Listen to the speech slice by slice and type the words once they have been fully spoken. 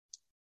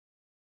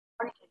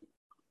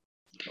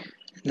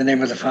In the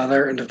name of the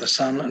Father, and of the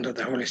Son, and of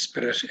the Holy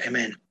Spirit.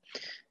 Amen.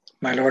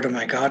 My Lord and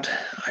my God,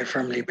 I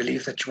firmly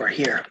believe that you are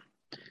here,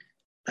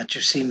 that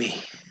you see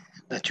me,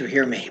 that you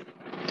hear me.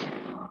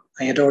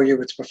 I adore you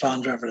with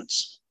profound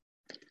reverence.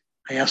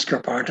 I ask your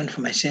pardon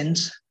for my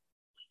sins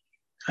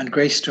and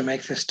grace to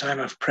make this time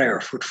of prayer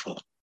fruitful.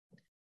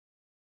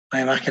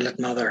 My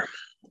Immaculate Mother,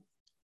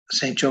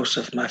 Saint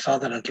Joseph, my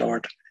Father and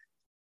Lord,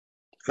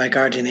 my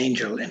guardian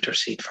angel,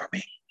 intercede for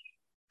me.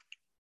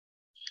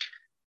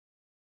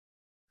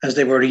 As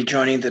they were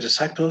rejoining the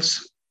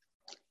disciples,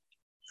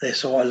 they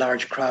saw a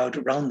large crowd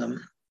around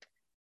them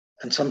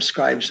and some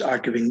scribes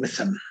arguing with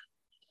them.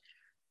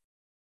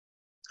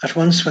 At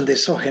once, when they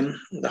saw him,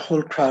 the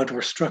whole crowd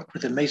were struck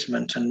with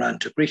amazement and ran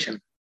to greet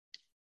him.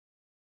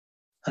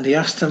 And he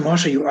asked them,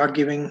 "What are you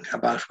arguing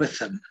about with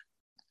them?"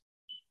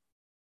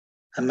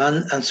 A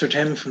man answered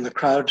him from the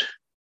crowd,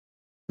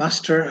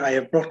 "Master, I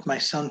have brought my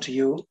son to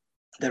you.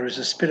 There is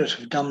a spirit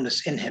of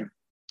dumbness in him.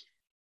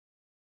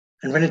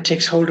 And when it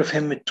takes hold of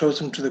him, it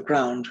throws him to the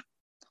ground,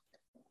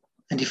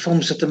 and he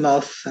foams at the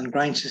mouth and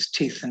grinds his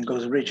teeth and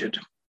goes rigid.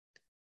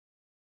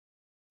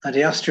 And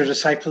he asked your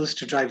disciples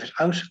to drive it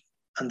out,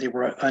 and they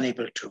were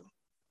unable to."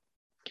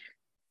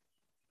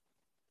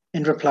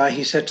 In reply,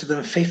 he said to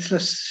them,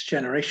 "Faithless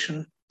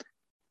generation,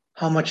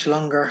 how much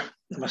longer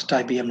must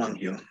I be among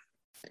you?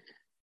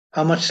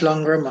 How much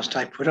longer must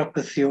I put up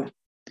with you?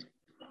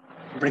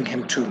 Bring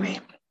him to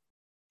me."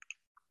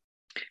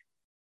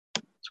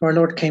 So our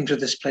Lord came to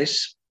this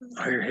place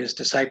where his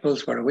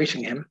disciples were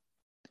awaiting him.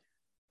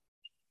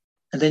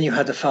 And then you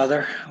had the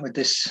Father with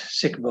this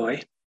sick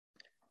boy,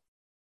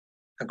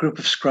 a group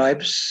of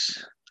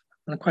scribes,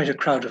 and quite a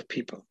crowd of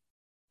people.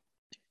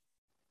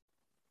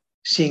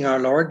 Seeing our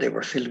Lord, they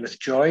were filled with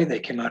joy. They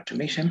came out to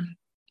meet him.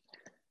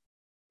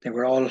 They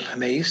were all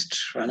amazed,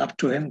 ran up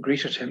to him,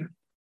 greeted him.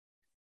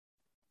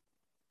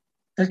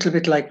 A little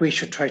bit like we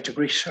should try to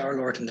greet our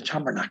Lord in the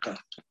tabernacle.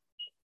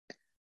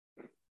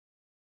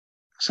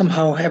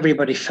 Somehow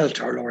everybody felt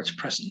our Lord's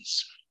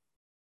presence.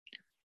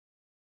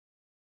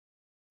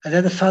 And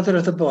then the father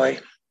of the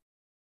boy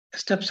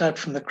steps out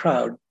from the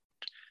crowd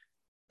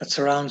that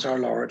surrounds our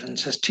Lord and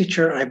says,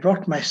 "Teacher, I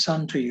brought my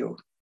son to you,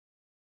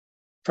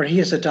 for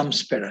he is a dumb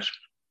spirit.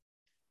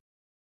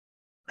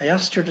 I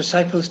asked your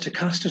disciples to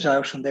cast it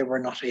out, and they were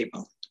not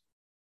able."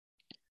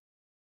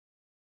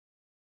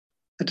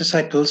 The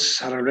disciples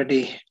had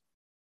already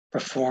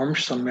performed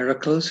some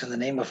miracles in the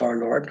name of our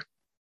Lord.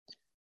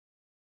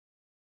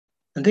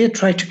 And they had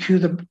tried to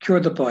cure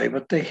the boy,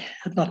 but they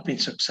had not been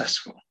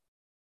successful.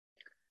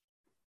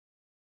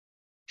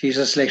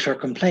 Jesus later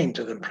complained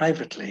to them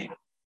privately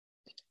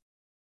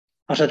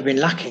what had been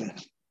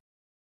lacking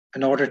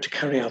in order to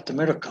carry out the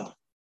miracle.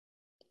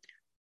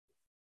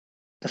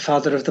 The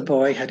father of the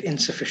boy had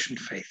insufficient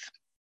faith.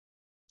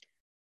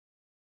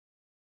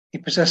 He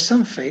possessed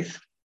some faith,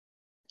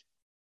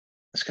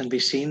 as can be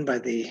seen by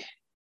the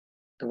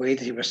way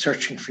that he was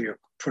searching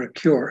for a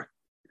cure.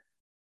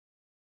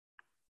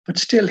 But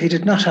still, he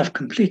did not have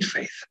complete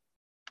faith,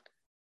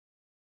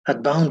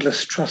 that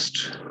boundless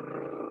trust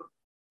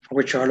for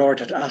which our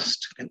Lord had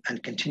asked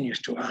and continues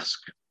to ask.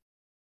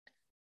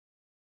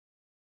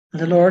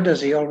 And the Lord, as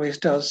he always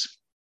does,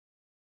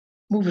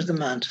 moves the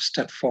man to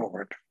step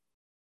forward.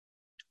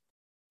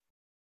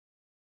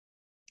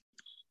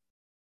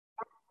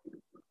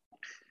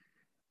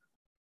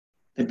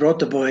 They brought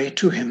the boy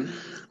to him,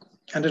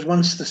 and at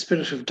once the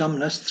spirit of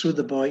dumbness threw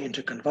the boy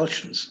into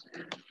convulsions,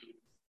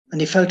 and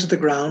he fell to the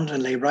ground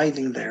and lay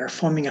writhing there,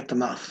 foaming at the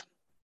mouth.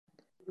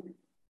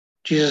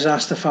 Jesus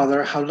asked the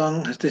father, "How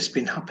long has this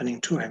been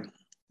happening to him?"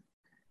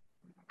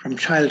 "From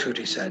childhood,"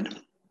 he said,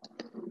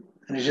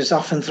 "and it has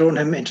often thrown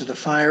him into the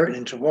fire and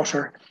into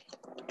water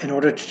in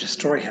order to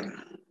destroy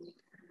him.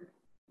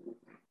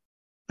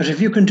 But if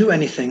you can do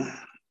anything,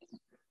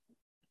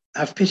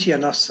 have pity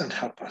on us and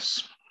help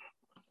us."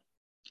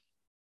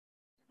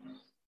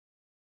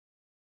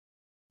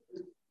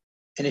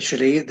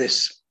 Initially,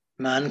 this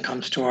man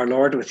comes to our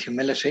Lord with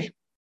humility,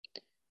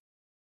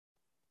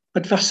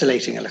 but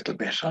vacillating a little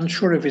bit,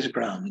 unsure of his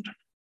ground.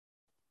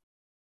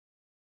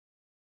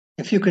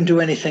 "If you can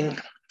do anything,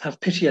 have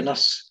pity on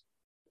us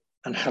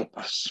and help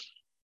us."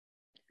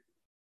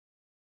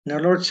 And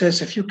our Lord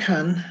says, if you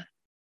can,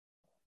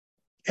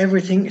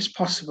 everything is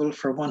possible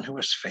for one who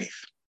has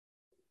faith.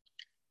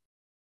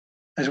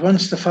 As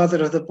once the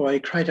father of the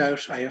boy cried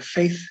out, "I have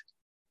faith,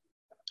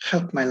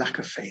 help my lack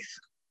of faith."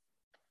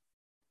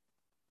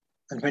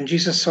 And when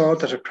Jesus saw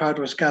that a crowd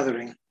was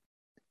gathering,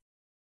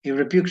 he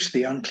rebuked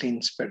the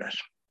unclean spirit.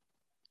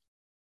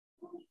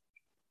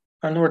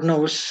 Our Lord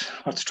knows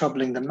what's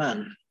troubling the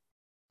man.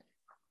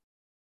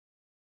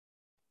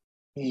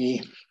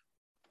 He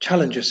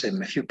challenges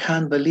him. If you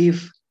can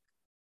believe,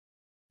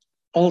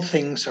 all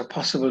things are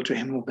possible to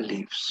him who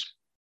believes.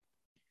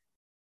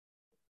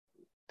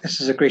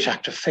 This is a great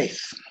act of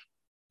faith.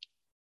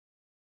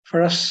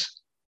 For us,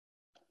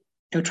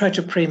 you try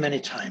to pray many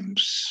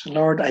times,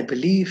 "Lord, I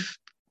believe,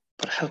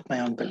 but help my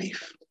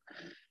unbelief.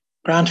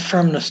 Grant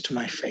firmness to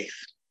my faith.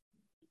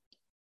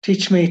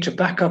 Teach me to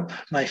back up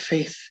my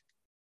faith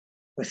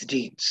with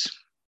deeds."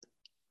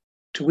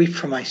 to weep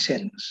for my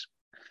sins,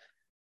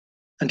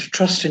 and to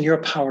trust in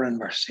your power and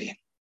mercy.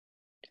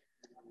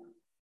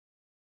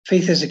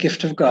 Faith is a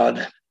gift of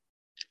God,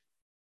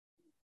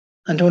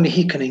 and only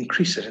He can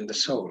increase it in the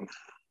soul.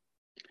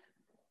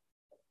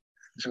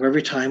 So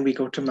every time we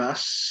go to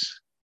Mass,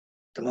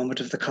 the moment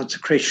of the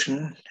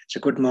consecration, it's a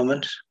good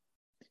moment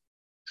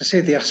to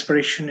say the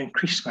aspiration,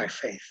 increase my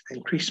faith,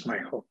 increase my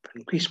hope,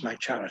 increase my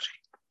charity.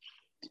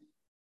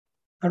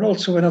 Or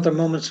also in other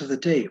moments of the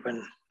day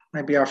when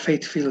maybe our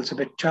faith feels a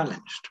bit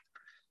challenged,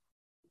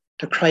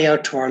 to cry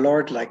out to our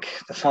Lord like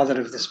the father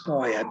of this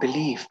boy, I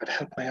believe, but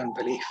help my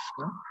unbelief.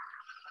 No?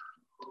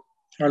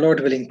 Our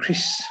Lord will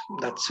increase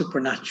that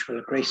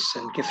supernatural grace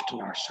and gift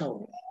in our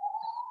soul.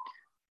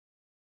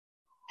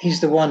 He's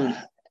the one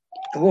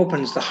who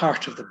opens the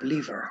heart of the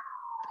believer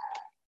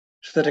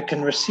so that it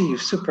can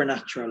receive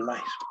supernatural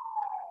light.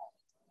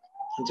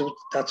 And so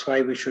that's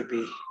why we should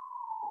be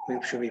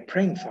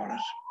praying for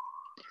it.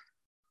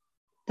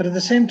 But at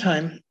the same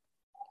time,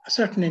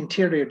 certain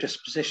interior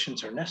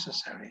dispositions are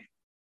necessary.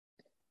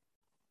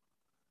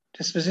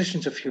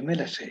 Dispositions of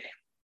humility,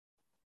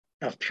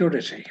 of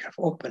purity, of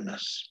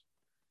openness,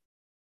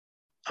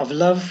 of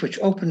love, which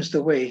opens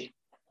the way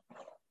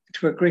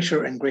to a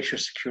greater and greater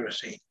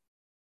security.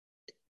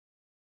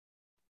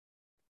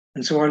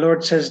 And so our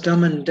Lord says,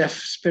 dumb and deaf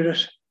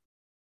spirit,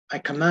 I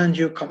command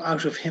you, come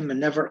out of him and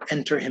never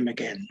enter him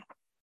again.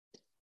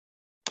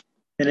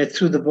 Then it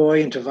threw the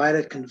boy into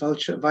violent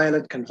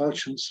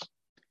convulsions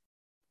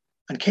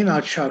and came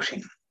out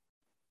shouting.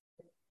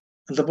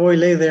 And the boy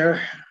lay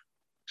there,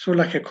 so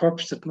like a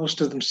corpse that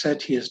most of them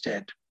said he is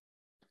dead.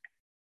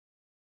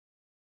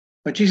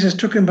 But Jesus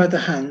took him by the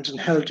hand and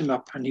held him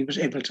up, and he was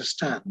able to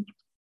stand.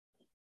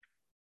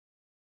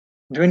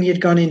 And when he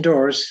had gone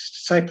indoors, his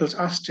disciples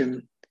asked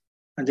him,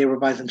 and they were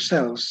by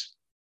themselves,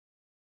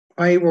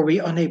 why were we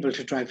unable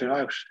to drive it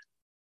out?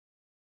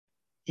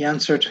 He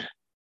answered,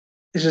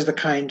 this is the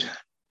kind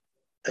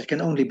that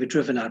can only be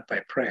driven out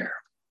by prayer.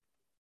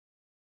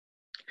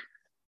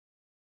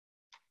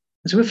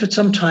 And so if at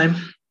some time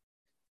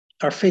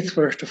our faith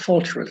were to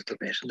falter a little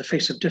bit in the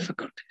face of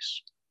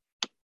difficulties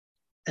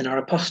in our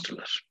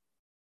apostolate,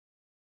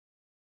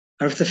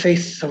 or if the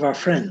faith of our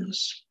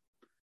friends,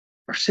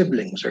 our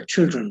siblings, our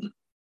children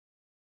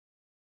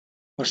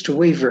was to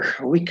waver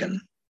or weaken,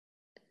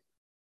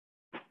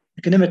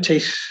 we can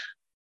imitate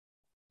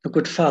the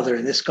good Father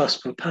in this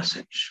gospel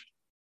passage.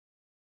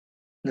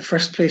 In the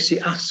first place, he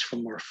asks for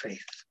more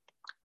faith,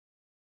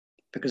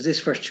 because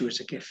this virtue is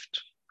a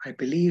gift. I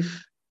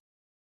believe,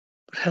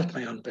 but help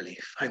my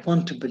unbelief. I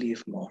want to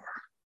believe more.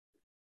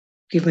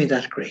 Give me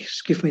that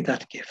grace. Give me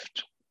that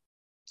gift.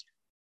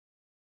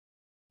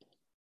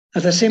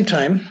 At the same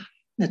time,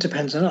 it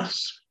depends on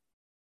us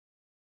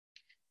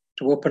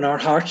to open our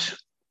heart.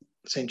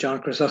 St. John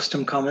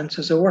Chrysostom comments,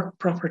 is a work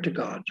proper to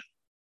God.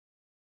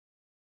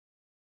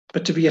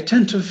 But to be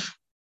attentive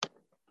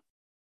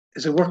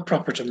is a work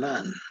proper to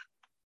man.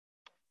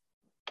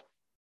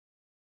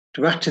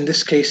 To act in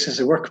this case is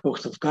a work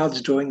both of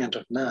God's doing and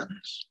of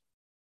man's.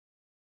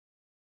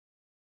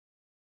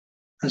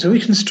 And so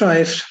we can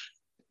strive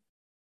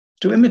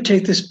to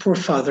imitate this poor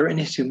father in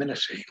his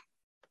humility.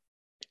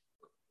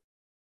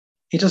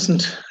 He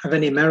doesn't have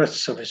any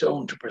merits of his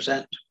own to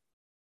present.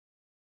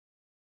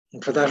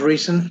 And for that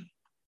reason,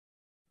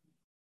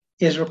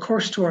 he has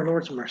recourse to our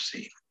Lord's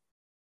mercy.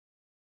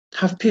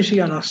 Have pity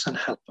on us and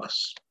help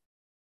us.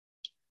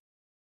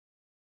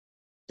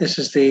 This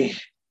is the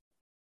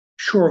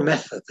sure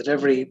method that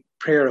every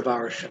prayer of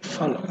ours should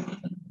follow.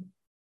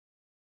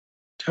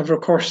 To have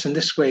recourse in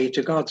this way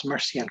to God's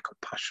mercy and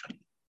compassion.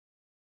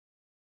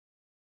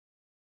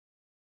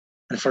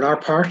 And for our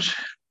part,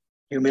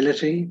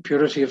 humility,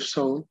 purity of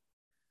soul,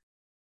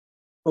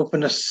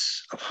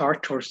 openness of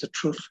heart towards the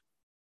truth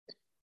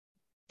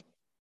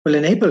will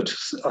enable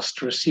us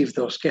to receive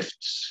those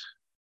gifts,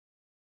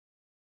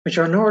 which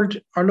our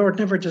Lord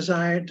never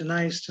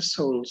denies to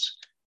souls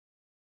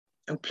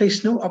and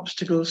place no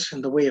obstacles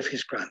in the way of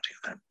his granting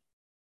them.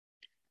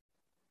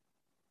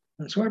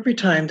 And so every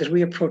time that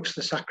we approach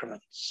the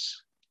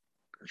sacraments,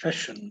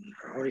 confession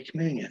or Holy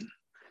Communion,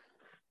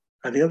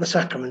 and the other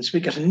sacraments, we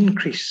get an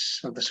increase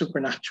of the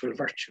supernatural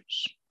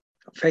virtues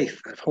of faith,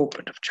 of hope,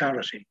 and of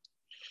charity.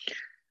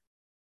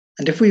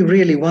 And if we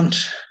really want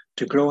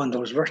to grow in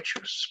those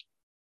virtues,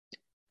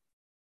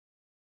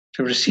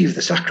 to receive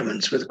the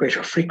sacraments with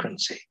greater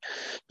frequency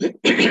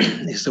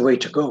is the way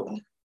to go.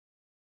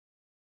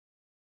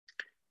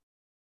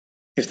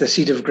 If the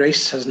seed of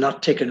grace has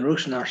not taken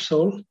root in our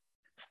soul,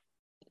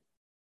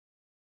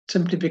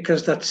 simply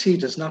because that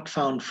seed has not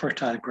found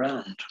fertile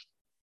ground.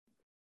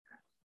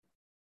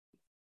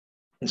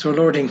 And so,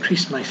 Lord,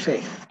 increase my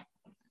faith.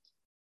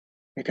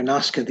 We can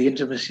ask in the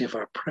intimacy of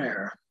our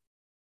prayer.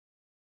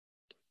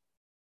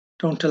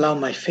 Don't allow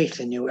my faith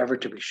in you ever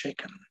to be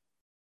shaken.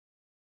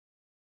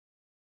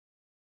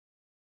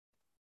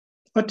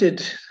 What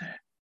did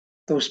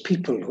those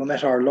people who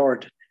met our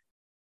Lord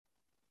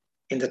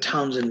in the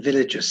towns and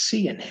villages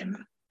see in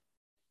him?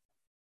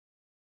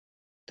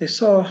 They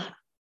saw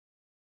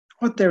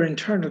what their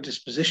internal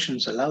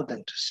dispositions allowed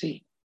them to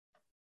see.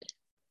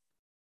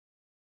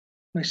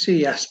 We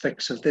see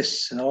aspects of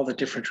this in all the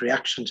different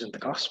reactions in the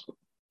gospel.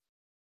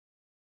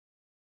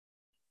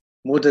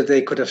 Would that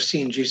they could have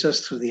seen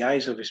Jesus through the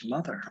eyes of his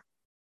mother.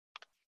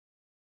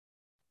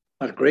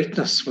 What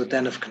greatness would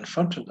then have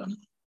confronted them?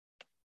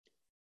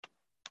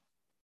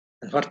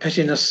 And what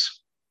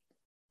pettiness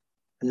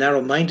and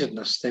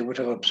narrow-mindedness they would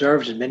have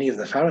observed in many of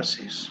the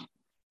Pharisees,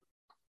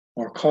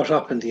 or caught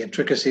up in the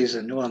intricacies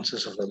and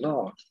nuances of the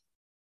law.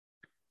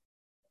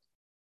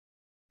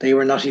 They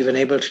were not even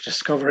able to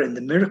discover in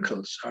the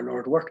miracles our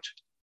Lord worked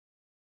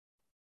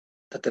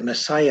that the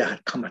Messiah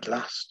had come at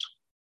last.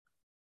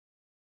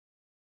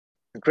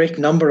 A great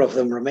number of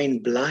them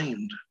remained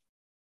blind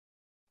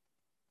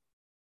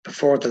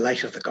before the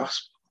light of the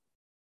gospel.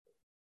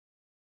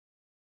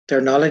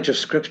 Their knowledge of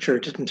Scripture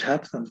didn't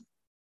help them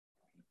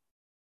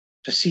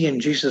to see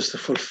in Jesus the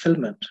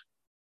fulfillment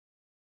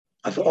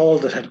of all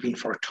that had been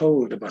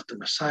foretold about the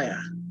Messiah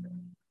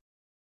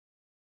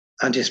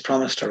and his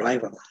promised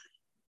arrival.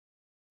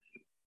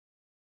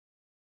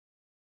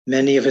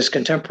 Many of his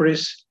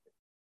contemporaries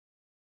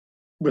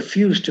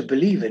refused to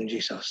believe in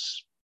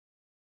Jesus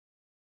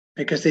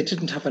because they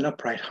didn't have an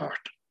upright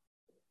heart,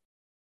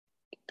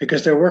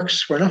 because their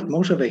works were not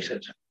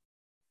motivated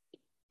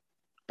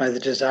by the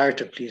desire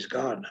to please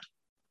God,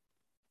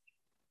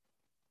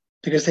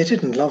 because they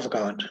didn't love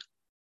God,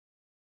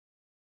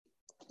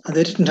 and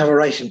they didn't have a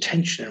right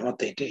intention in what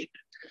they did.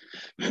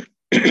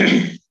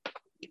 And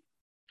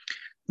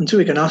so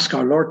we can ask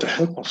our Lord to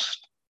help us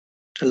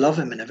to love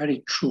him in a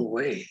very true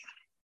way,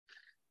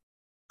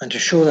 and to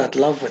show that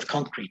love with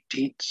concrete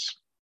deeds,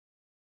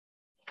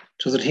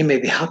 so that he may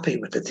be happy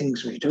with the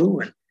things we do,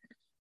 and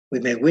we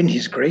may win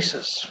his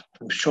graces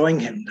from showing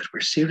him that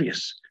we're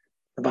serious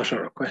about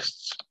our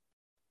requests.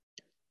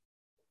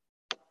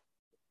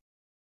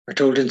 We're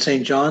told in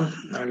St. John,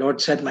 our Lord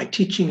said, "My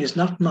teaching is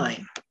not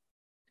mine,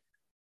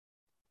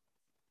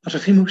 but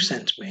of him who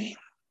sent me.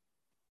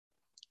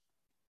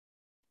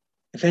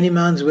 If any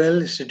man's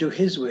will is to do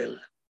his will,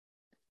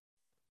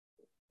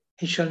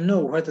 he shall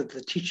know whether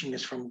the teaching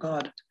is from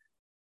God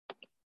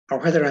or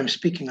whether I'm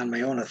speaking on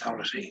my own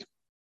authority."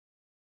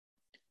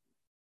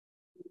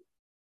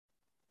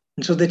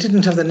 And so they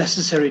didn't have the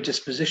necessary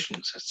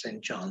dispositions at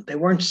St. John. They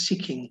weren't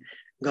seeking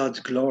God's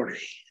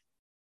glory.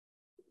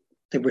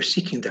 They were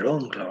seeking their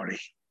own glory.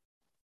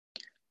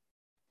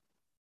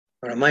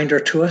 A reminder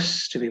to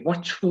us to be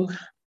watchful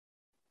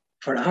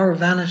for our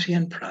vanity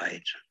and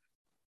pride.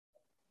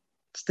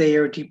 It's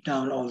there deep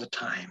down all the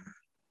time.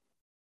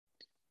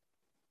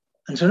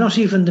 And so not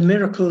even the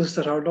miracles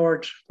that our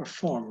Lord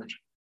performed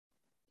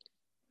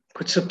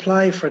could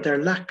supply for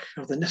their lack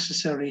of the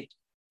necessary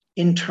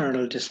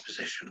internal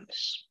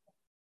dispositions.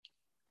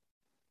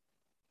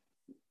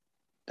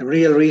 The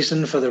real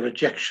reason for the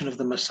rejection of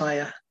the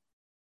Messiah,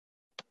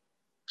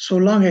 so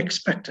long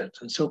expected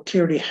and so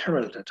clearly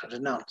heralded and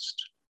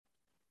announced,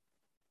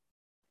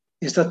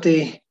 is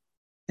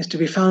to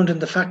be found in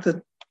the fact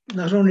that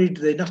not only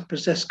do they not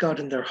possess God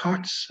in their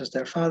hearts as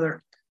their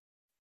father,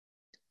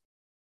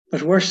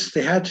 but worse,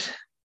 they had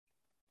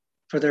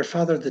for their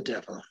father the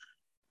devil,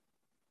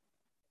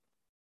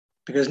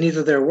 because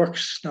neither their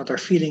works, nor their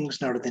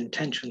feelings, nor their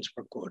intentions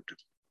were good.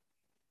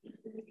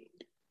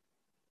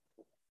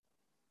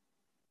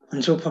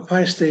 And so Pope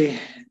Pius XII,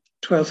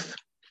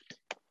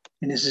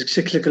 in his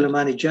encyclical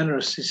Humani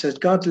Generis, he says,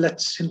 God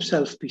lets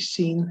himself be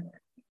seen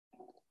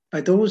by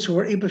those who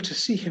are able to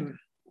see him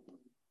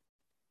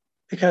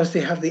because they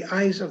have the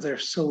eyes of their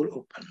soul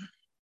open.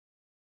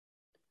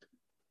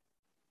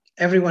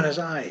 Everyone has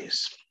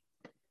eyes,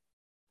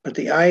 but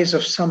the eyes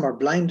of some are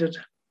blinded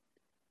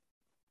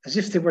as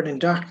if they were in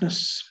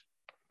darkness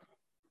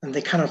and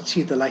they cannot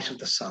see the light of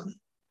the sun.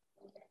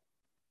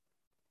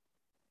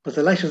 But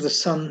the light of the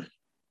sun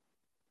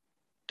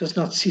does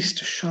not cease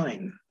to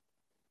shine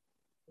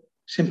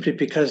simply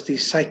because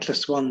these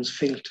sightless ones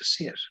fail to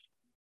see it.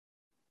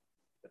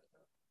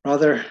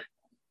 Rather,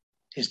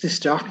 is this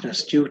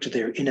darkness due to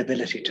their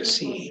inability to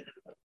see?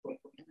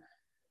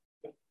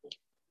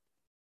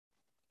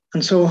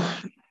 And so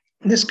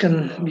this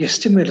can be a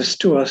stimulus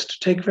to us to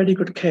take very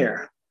good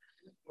care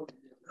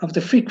of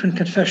the frequent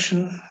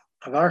confession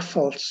of our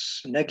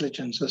faults,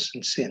 negligences,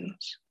 and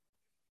sins.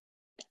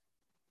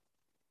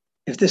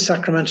 If this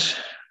sacrament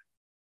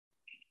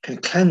can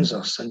cleanse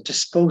us and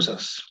dispose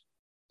us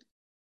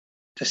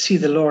to see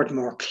the Lord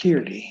more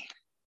clearly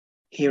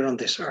here on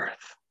this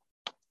earth.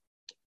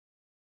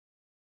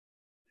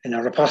 In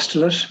our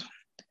apostolate,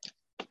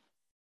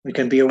 we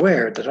can be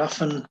aware that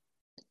often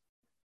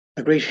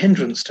a great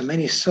hindrance to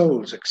many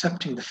souls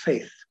accepting the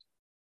faith,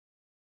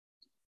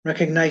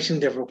 recognizing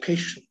their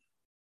vocation,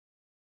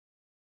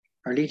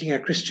 or leading a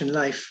Christian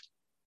life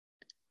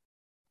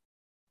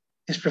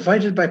is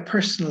provided by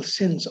personal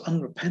sins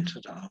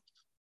unrepented of,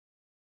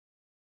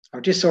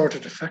 or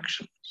disordered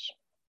affections,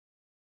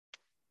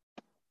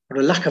 or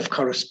a lack of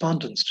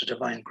correspondence to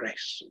divine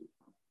grace.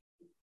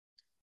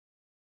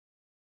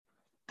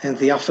 And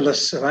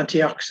Theophilus of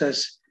Antioch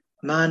says,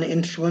 man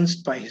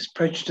influenced by his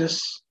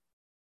prejudices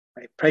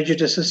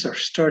or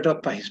stirred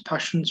up by his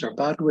passions or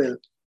bad will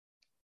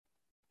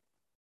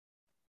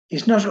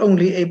He's not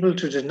only able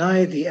to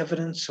deny the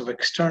evidence of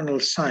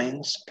external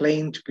signs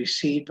plain to be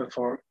seen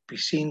before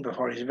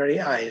his very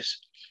eyes,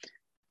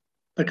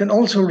 but can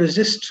also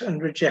resist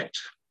and reject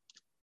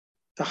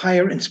the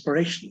higher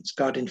inspirations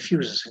God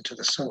infuses into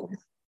the soul.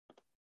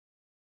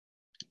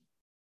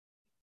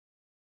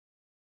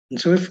 And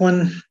so if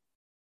one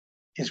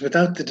is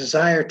without the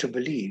desire to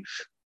believe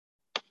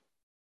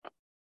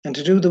and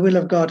to do the will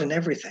of God in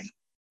everything,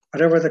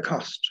 whatever the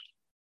cost,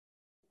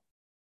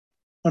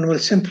 one will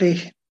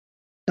simply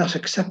not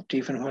accept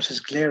even what is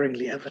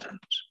glaringly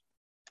evident.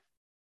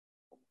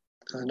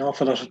 There's an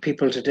awful lot of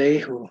people today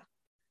who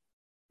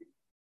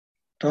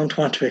don't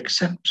want to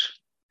accept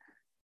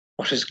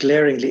what is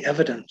glaringly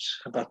evident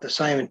about the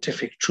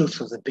scientific truth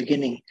of the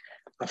beginning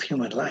of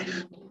human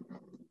life.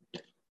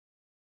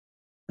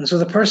 And so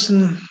the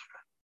person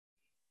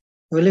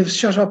who lives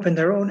shut up in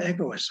their own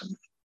egoism,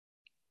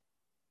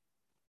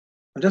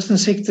 who doesn't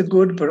seek the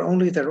good but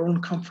only their own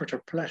comfort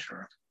or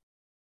pleasure,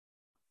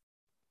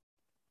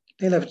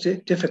 they'll have a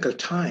difficult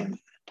time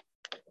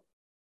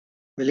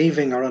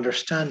believing or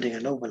understanding a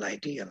noble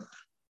ideal.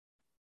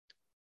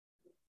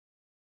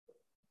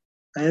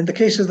 And in the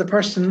case of the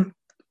person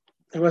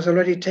who has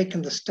already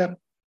taken the step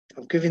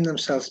of giving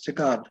themselves to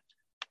God,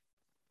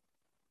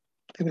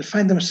 they will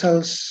find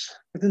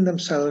within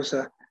themselves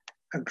a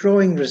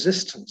growing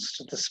resistance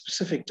to the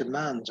specific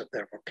demands of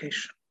their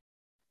vocation.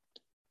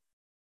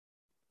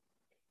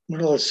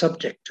 We're all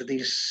subject to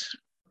these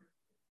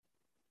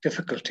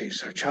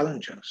difficulties or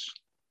challenges,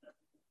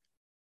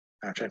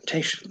 our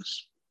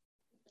temptations.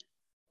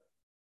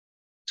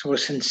 So a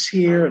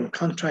sincere and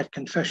contrite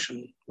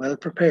confession, well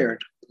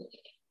prepared,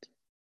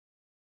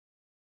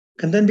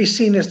 can then be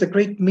seen as the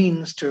great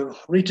means to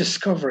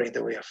rediscovery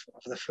the way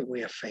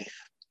of faith.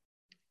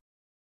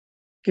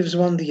 Gives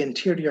one the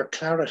interior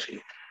clarity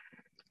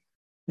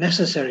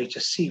necessary to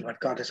see what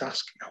God is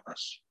asking of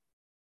us.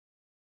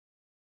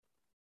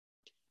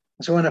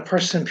 And so when a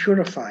person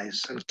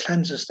purifies and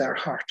cleanses their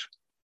heart,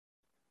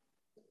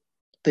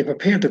 they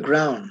prepare the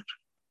ground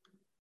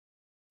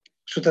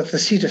so that the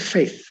seed of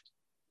faith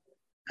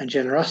and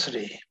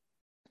generosity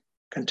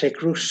can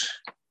take root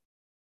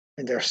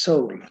in their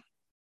soul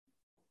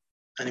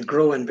and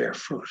grow and bear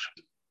fruit.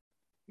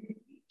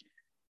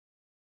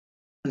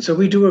 And so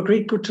we do a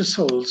great good to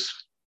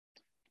souls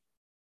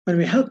when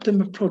we help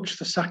them approach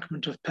the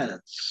sacrament of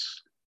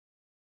penance.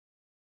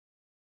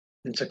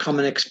 It's a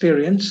common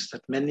experience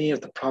that many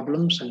of the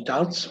problems and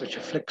doubts which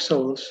afflict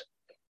souls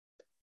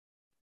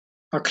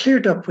are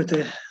cleared up with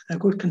a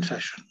good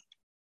confession.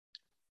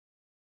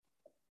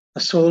 A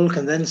soul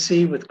can then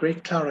see with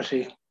great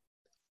clarity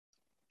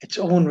its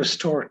own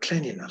restored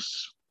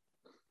cleanliness,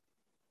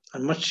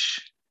 and much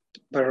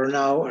better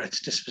now are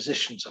its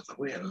dispositions of the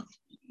will.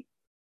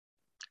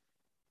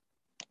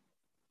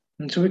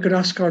 And so we could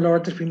ask our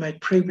Lord that we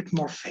might pray with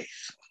more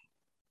faith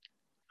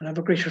and have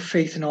a greater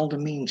faith in all the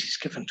means he's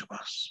given to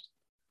us.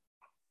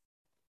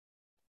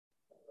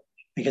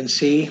 We can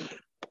see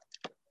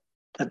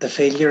that the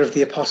failure of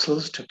the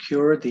apostles to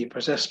cure the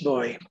possessed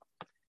boy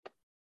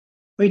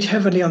weighed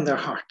heavily on their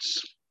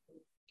hearts.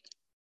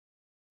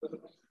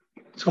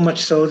 So much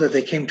so that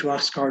they came to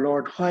ask our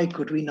Lord, why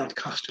could we not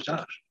cast it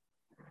out?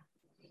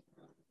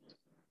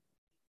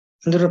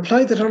 And the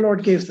reply that our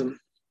Lord gave them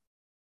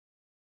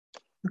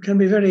can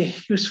be very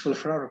useful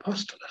for our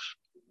apostolate.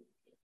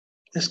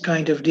 This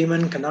kind of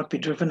demon cannot be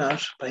driven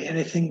out by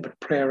anything but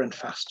prayer and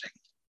fasting.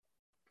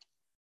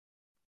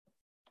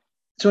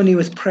 It's only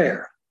with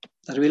prayer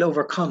that we'll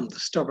overcome the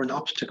stubborn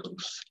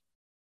obstacles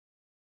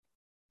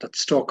that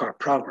stalk our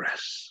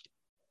progress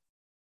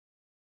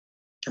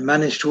and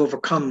manage to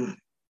overcome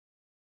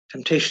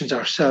temptations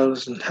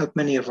ourselves and help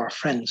many of our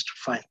friends to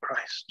find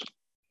Christ.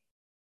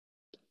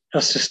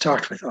 Just to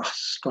start with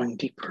us, going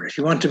deeper. If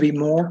you want to be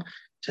more,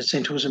 said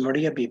St.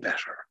 Josemaria, be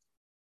better.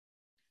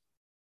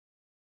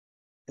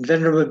 And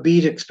Venerable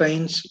Bede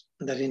explains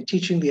that in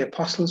teaching the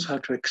apostles how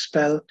to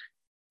expel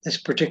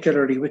this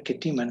particularly wicked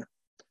demon,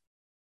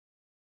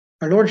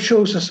 our Lord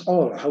shows us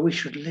all how we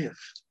should live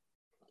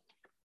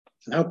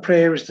and how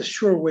prayer is the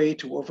sure way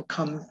to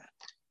overcome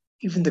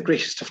even the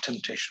greatest of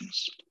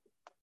temptations.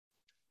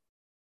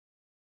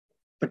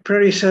 But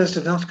prayer, he says,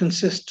 does not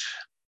consist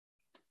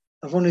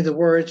of only the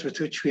words with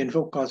which we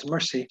invoke God's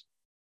mercy.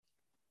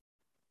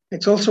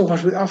 It's also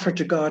what we offer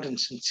to God in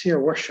sincere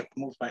worship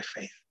moved by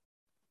faith.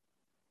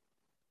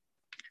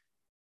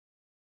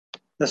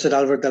 Blessed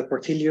Albert del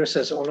Portillo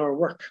says all our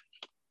work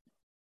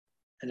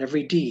and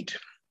every deed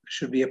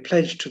should be a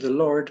pledge to the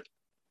Lord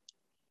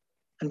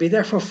and be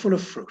therefore full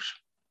of fruit.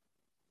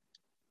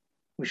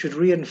 We should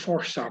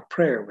reinforce our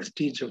prayer with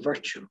deeds of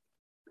virtue,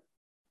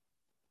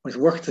 with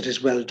work that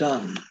is well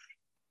done,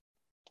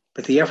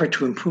 with the effort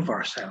to improve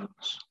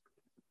ourselves,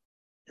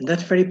 in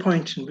that very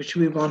point in which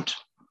we want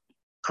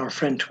our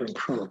friend to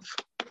improve.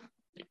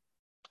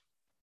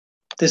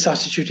 This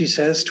attitude, he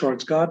says,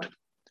 towards God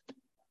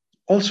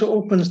also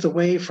opens the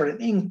way for an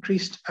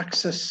increased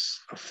access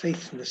of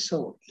faith in the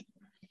soul.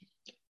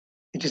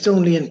 It is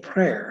only in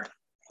prayer,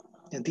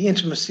 in the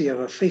intimacy of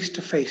a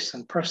face-to-face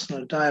and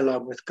personal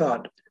dialogue with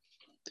God,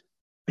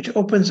 which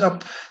opens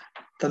up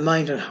the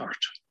mind and heart,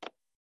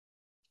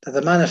 that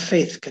the man of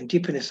faith can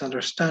deepen his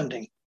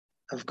understanding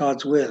of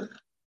God's will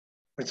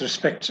with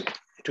respect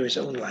to his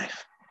own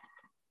life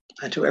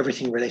and to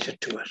everything related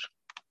to it.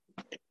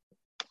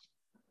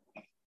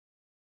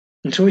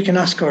 And so we can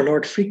ask our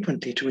Lord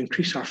frequently to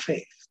increase our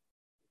faith.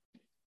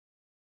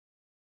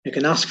 We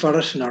can ask for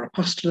it in our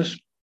apostolate,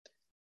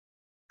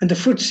 and the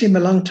fruits seem a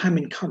long time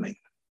in coming.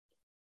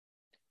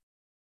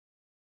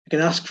 We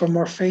can ask for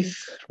more faith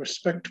with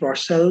respect to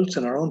ourselves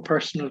and our own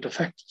personal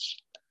defects,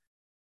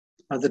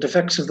 or the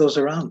defects of those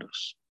around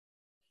us,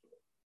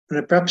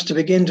 and perhaps to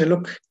begin to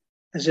look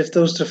as if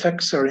those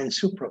defects are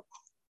insuperable.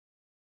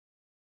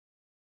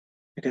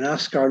 We can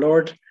ask our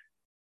Lord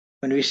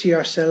when we see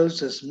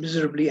ourselves as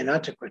miserably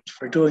inadequate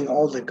for doing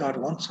all that God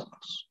wants of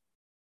us.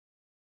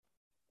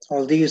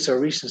 All these are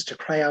reasons to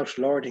cry out,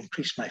 Lord,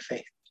 increase my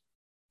faith.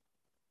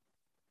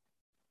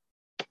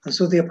 And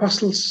so the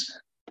apostles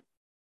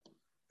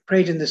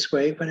prayed in this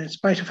way when, in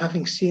spite of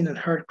having seen and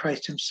heard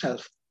Christ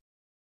himself,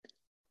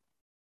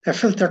 they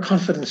felt their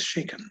confidence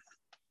shaken.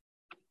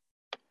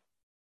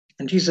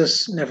 And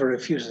Jesus never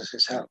refuses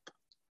his help.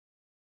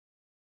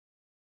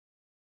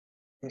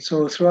 And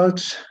so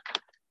throughout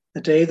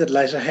the day that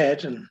lies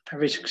ahead and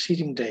every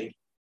succeeding day,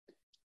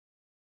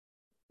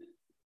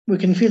 we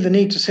can feel the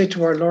need to say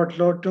to our Lord,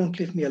 Lord, don't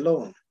leave me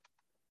alone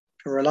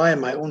to rely on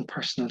my own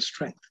personal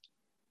strength.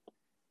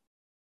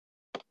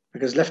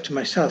 Because left to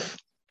myself,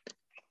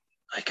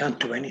 I can't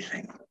do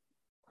anything.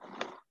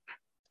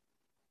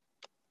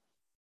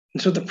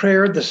 And so the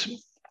prayer that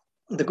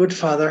the good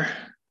Father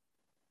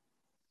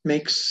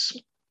makes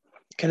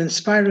can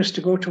inspire us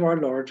to go to our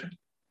Lord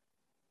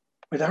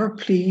with our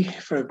plea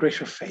for a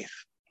greater faith.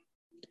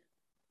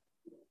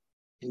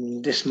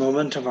 In this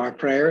moment of our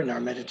prayer and our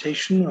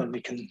meditation, when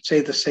we can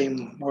say the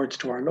same words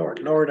to our Lord,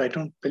 Lord, I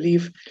don't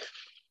believe.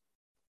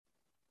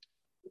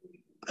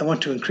 I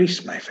want to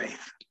increase my faith.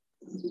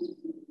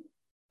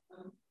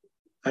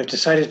 I've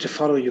decided to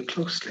follow you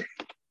closely.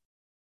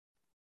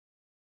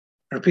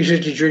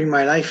 Repeatedly during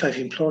my life, I've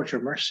implored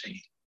your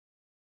mercy.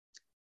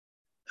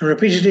 And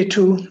repeatedly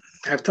too,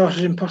 I've thought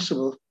it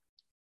impossible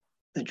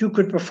that you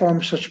could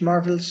perform such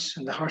marvels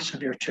in the hearts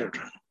of your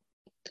children.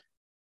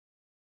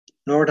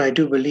 Lord, I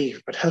do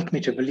believe, but help me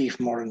to believe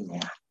more and more.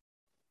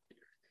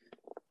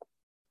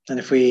 And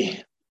if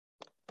we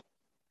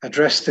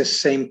address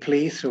this same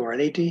plea through Our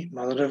Lady,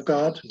 Mother of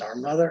God, and our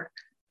Mother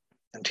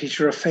and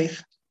Teacher of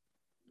Faith,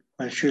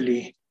 well,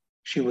 surely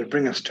she would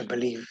bring us to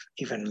believe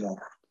even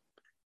more.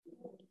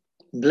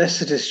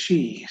 Blessed is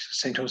she,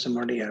 Saint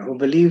Josemaria, who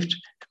believed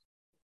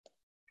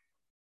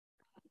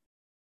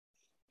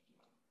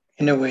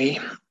in a way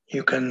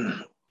you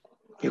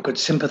could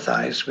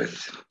sympathize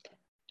with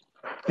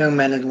young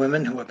men and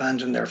women who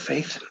abandon their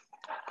faith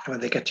when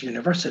they get to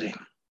university.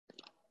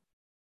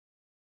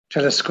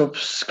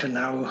 Telescopes can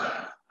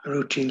now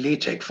routinely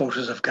take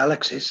photos of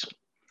galaxies.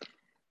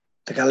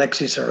 The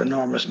galaxies are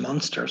enormous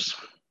monsters,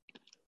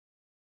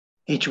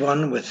 each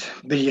one with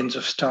billions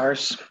of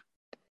stars,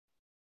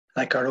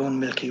 like our own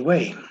Milky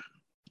Way.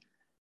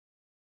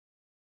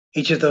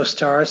 Each of those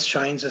stars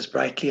shines as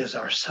brightly as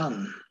our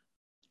sun.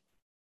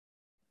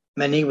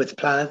 Many with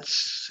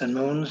planets and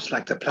moons,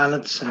 like the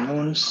planets and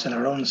moons in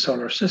our own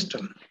solar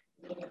system.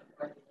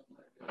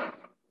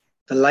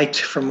 The light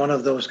from one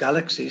of those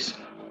galaxies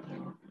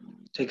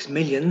takes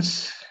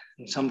millions,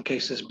 in some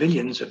cases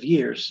billions of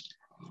years,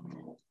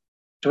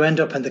 to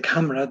end up in the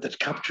camera that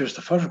captures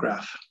the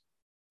photograph.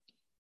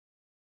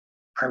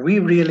 Are we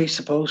really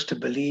supposed to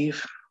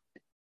believe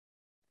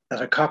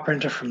that a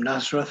carpenter from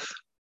Nazareth,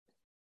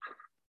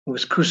 who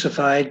was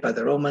crucified by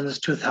the Romans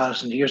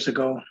 2,000 years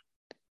ago,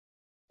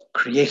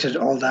 created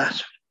all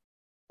that?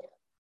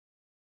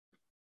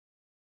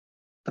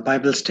 The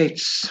Bible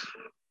states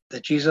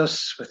that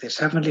Jesus, with his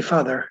heavenly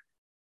Father,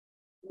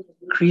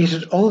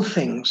 created all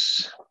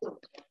things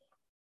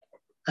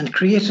and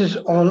created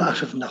all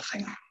out of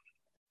nothing.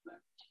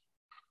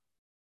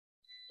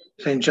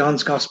 St.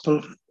 John's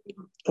Gospel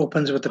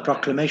opens with the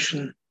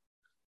proclamation,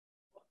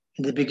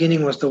 in the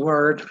beginning was the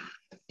Word,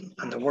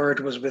 and the Word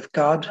was with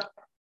God,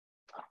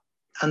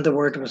 and the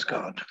Word was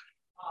God.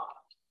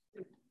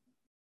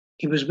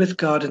 He was with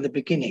God in the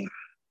beginning.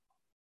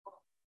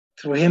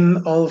 Through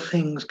him, all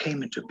things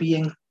came into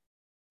being.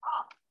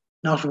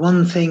 Not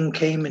one thing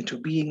came into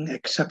being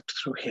except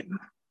through him.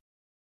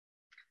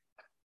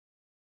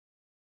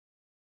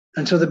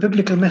 And so the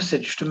biblical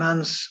message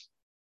demands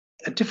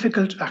a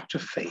difficult act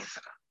of faith.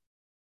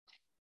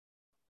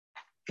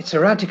 It's a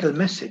radical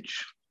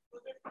message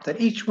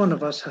that each one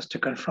of us has to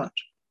confront.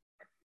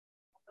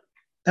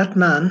 That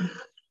man,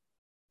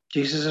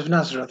 Jesus of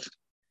Nazareth,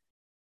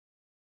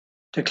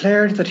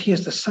 declared that he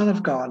is the Son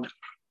of God,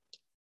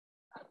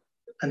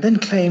 and then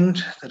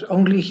claimed that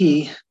only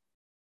he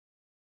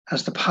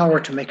has the power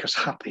to make us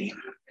happy.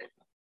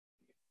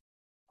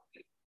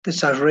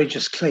 This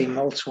outrageous claim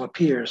also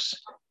appears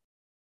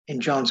in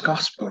John's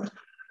Gospel.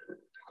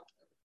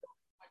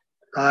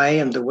 I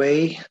am the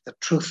way, the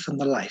truth, and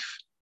the life.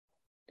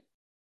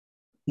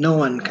 No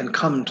one can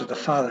come to the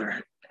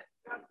Father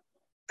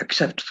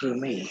except through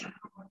me.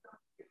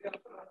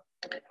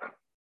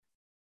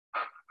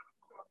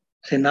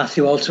 St.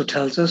 Matthew also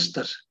tells us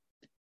that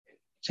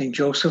St.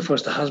 Joseph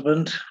was the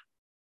husband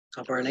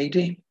of Our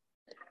Lady,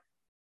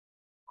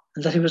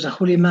 and that he was a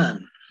holy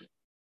man.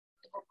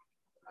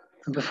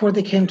 And before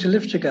they came to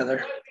live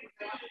together,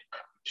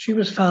 she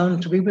was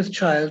found to be with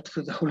child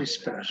through the Holy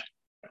Spirit.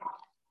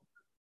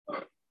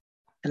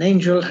 An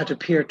angel had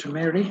appeared to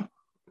Mary.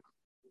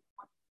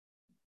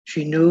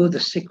 She knew the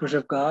secret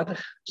of God,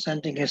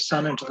 sending his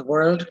Son into the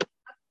world,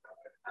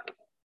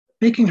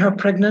 making her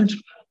pregnant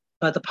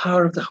by the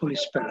power of the Holy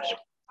Spirit.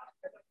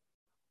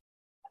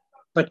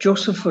 But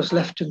Joseph was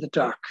left in the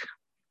dark.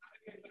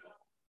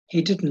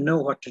 He didn't know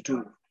what to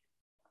do.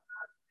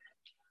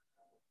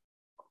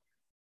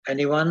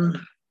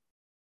 Anyone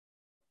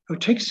who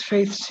takes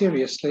faith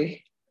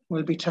seriously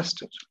will be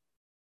tested.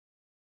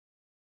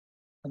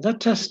 And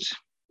that test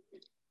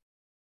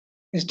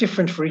is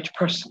different for each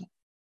person.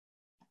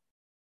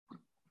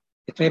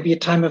 It may be a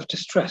time of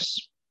distress,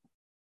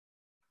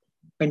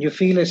 when you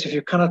feel as if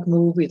you cannot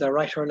move either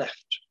right or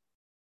left,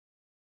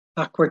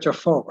 backwards or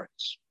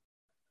forwards.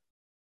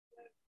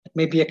 It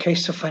may be a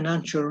case of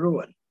financial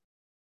ruin,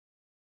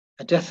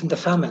 a death in the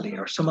family,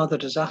 or some other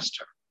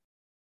disaster.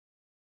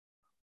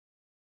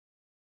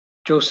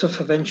 Joseph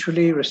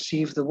eventually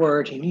received the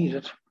word he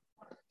needed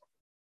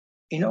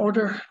in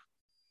order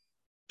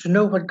to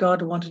know what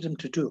God wanted him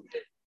to do.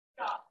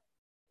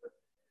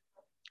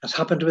 As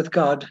happened with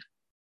God,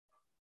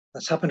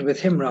 as happened with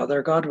him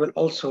rather, God will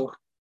also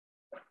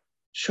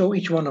show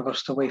each one of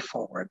us the way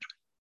forward.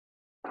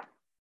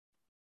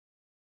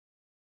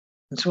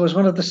 And so, as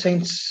one of the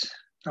saints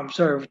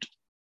observed,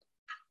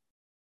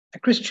 a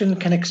Christian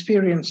can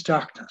experience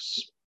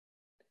darkness.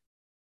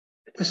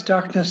 This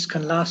darkness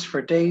can last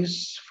for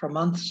days, for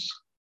months,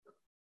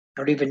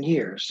 or even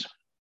years.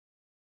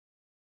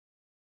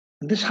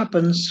 When this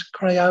happens,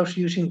 cry out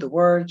using the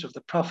words of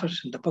the prophet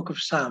in the book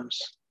of Psalms.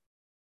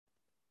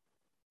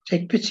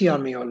 Take pity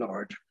on me, O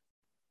Lord.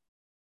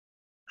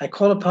 I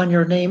call upon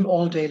your name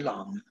all day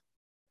long.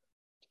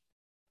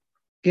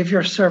 Give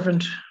your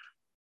servant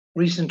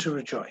reason to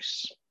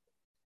rejoice.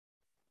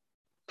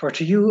 For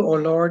to you, O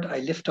Lord, I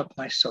lift up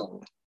my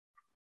soul.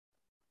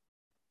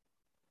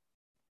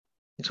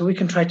 And so we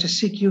can try to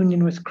seek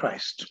union with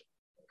Christ,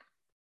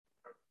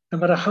 no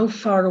matter how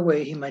far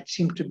away he might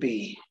seem to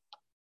be,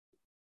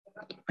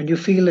 when you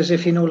feel as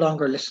if he no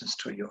longer listens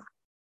to you.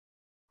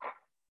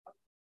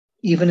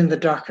 Even in the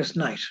darkest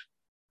night,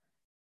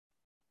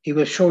 he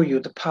will show you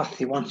the path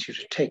he wants you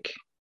to take,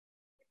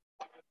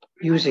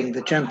 using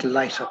the gentle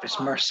light of his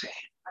mercy.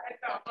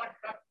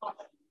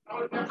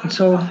 And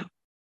so,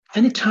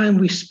 any time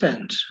we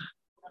spend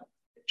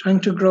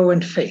trying to grow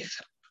in faith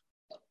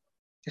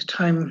is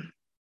time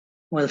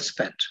well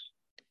spent.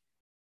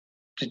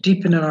 To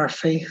deepen in our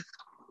faith,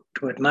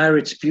 to admire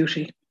its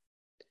beauty,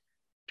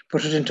 to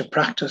put it into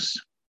practice,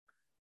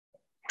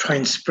 try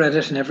and spread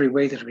it in every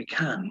way that we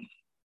can.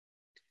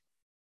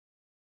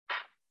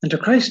 And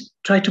to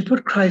try to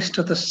put Christ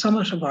at the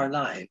summit of our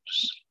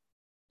lives,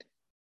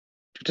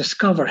 to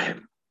discover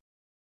him,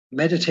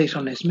 meditate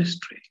on his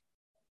mystery.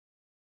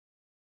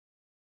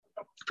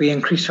 If we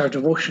increase our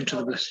devotion to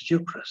the Blessed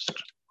Eucharist,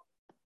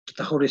 to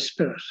the Holy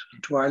Spirit,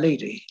 and to Our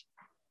Lady,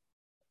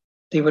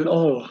 they will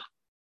all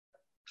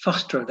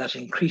foster that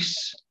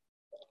increase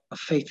of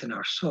faith in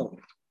our soul.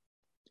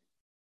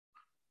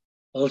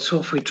 Also,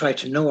 if we try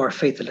to know our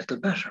faith a little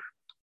better,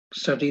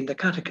 studying the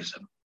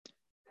Catechism,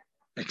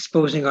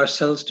 exposing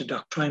ourselves to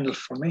doctrinal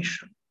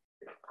formation,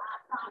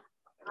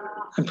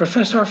 and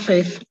profess our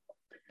faith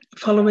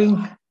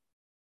following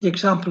the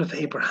example of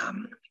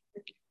Abraham,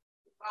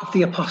 of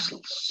the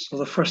apostles, of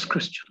the first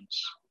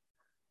Christians,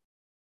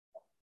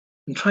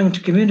 and trying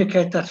to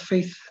communicate that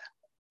faith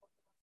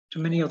to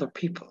many other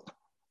people,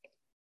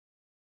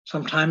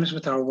 sometimes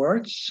with our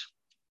words,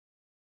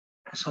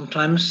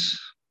 sometimes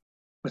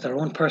with our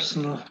own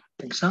personal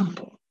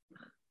example,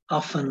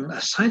 often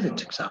a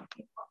silent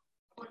example.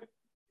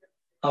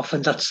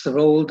 Often that's the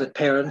role that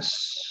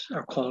parents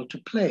are called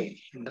to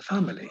play in the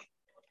family,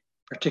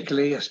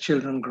 particularly as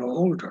children grow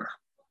older.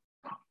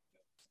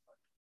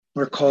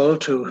 We're called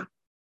to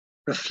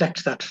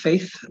reflect that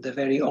faith in the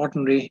very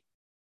ordinary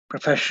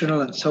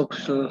professional and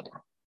social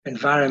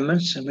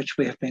environments in which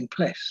we have been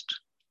placed.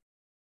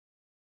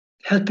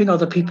 Helping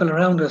other people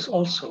around us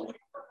also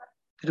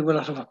to do a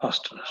lot of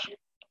apostolate.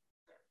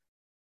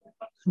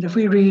 And if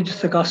we read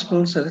the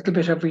Gospels a little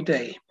bit every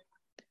day,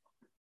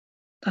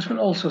 that will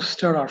also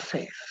stir our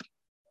faith.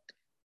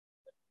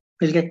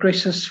 We'll get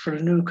graces for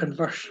a new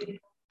conversion,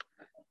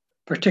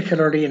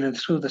 particularly in and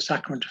through the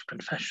sacrament of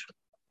confession.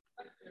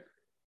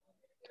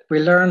 We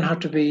learn how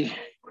to be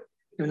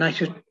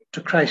united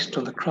to Christ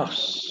on the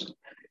cross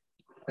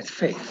with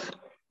faith.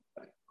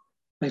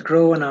 We'll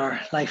grow in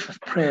our life of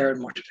prayer and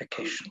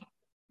mortification.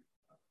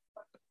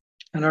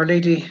 And Our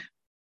Lady,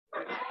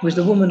 who is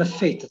the woman of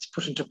faith that's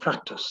put into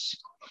practice,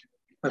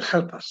 will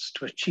help us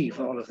to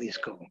achieve all of these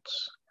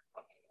goals.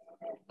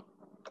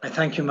 I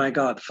thank you, my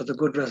God, for the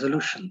good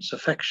resolutions,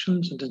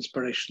 affections, and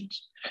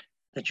inspirations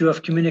that you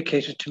have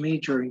communicated to me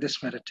during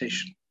this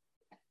meditation.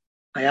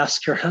 I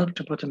ask your help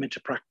to put them into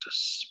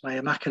practice. My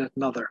Immaculate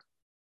Mother,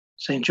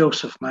 Saint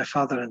Joseph, my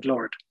Father and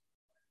Lord,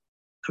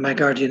 and my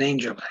guardian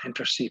angel,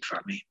 intercede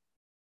for me.